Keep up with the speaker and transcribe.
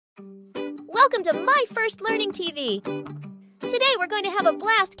Welcome to My First Learning TV. Today we're going to have a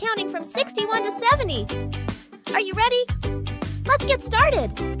blast counting from 61 to 70. Are you ready? Let's get started.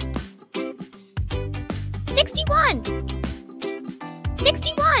 61,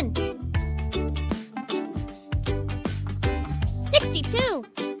 61, 62,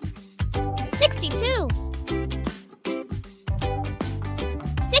 62,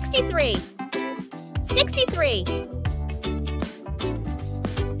 63, 63,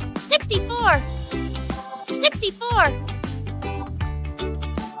 64, 64,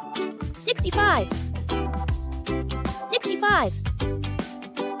 65, 65,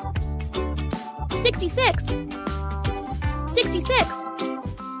 66, 66,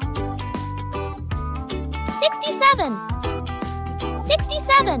 67,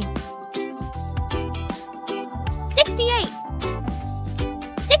 67, 68,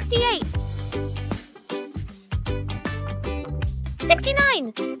 68,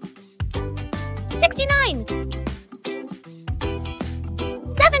 69, 69,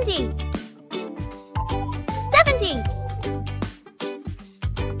 70, 70.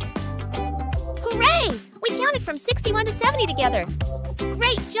 Hooray! We counted from 61 to 70 together.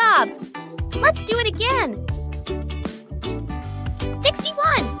 Great job! Let's do it again.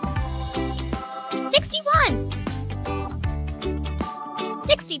 61, 61,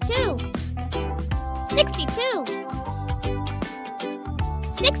 62, 62,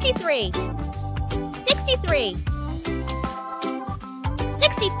 63, 63,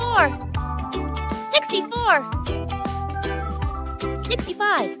 64, 64,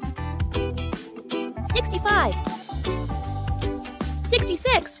 65, 65,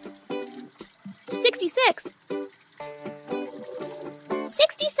 66, 66,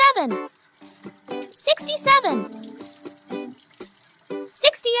 67, 67,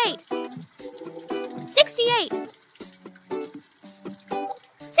 68, 68,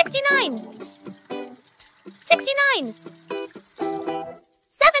 69, 69,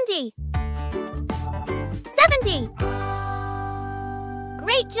 70, 70.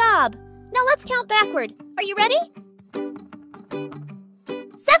 Great job! Now let's count backward. Are you ready?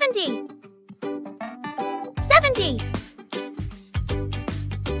 70, 70,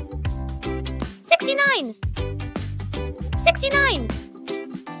 69, 69,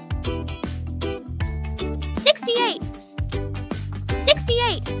 68,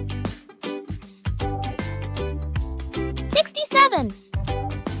 68, 67,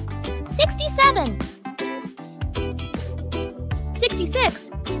 67,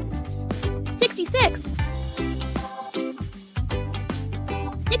 66, 66,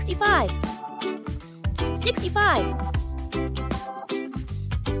 65, 65,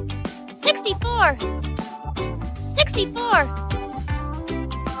 64, 64,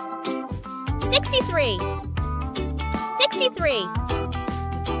 63, 63,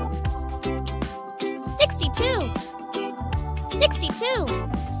 62, 62,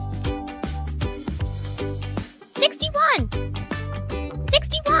 61,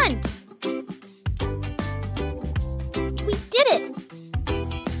 61. We did it!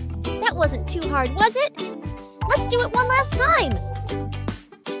 That wasn't too hard, was it? Let's do it one last time.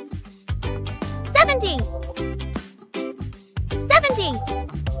 70, 70,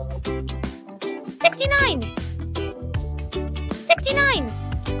 69, 69,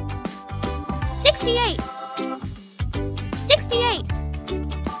 68, 68,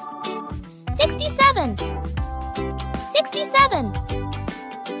 67, 67,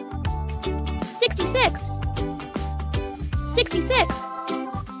 66, 66,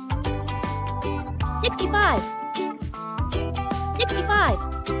 65, 65,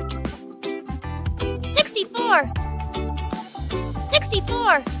 64,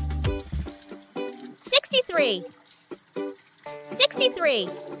 64, 63, 63,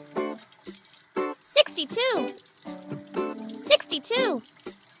 62, 62,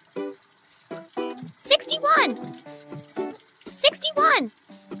 61, 61.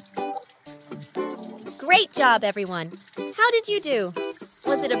 Great job, everyone. How did you do?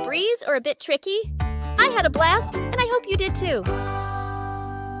 Was it a breeze or a bit tricky? I had a blast, and I hope you did too.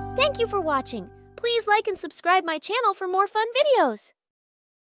 Thank you for watching. Please like and subscribe my channel for more fun videos.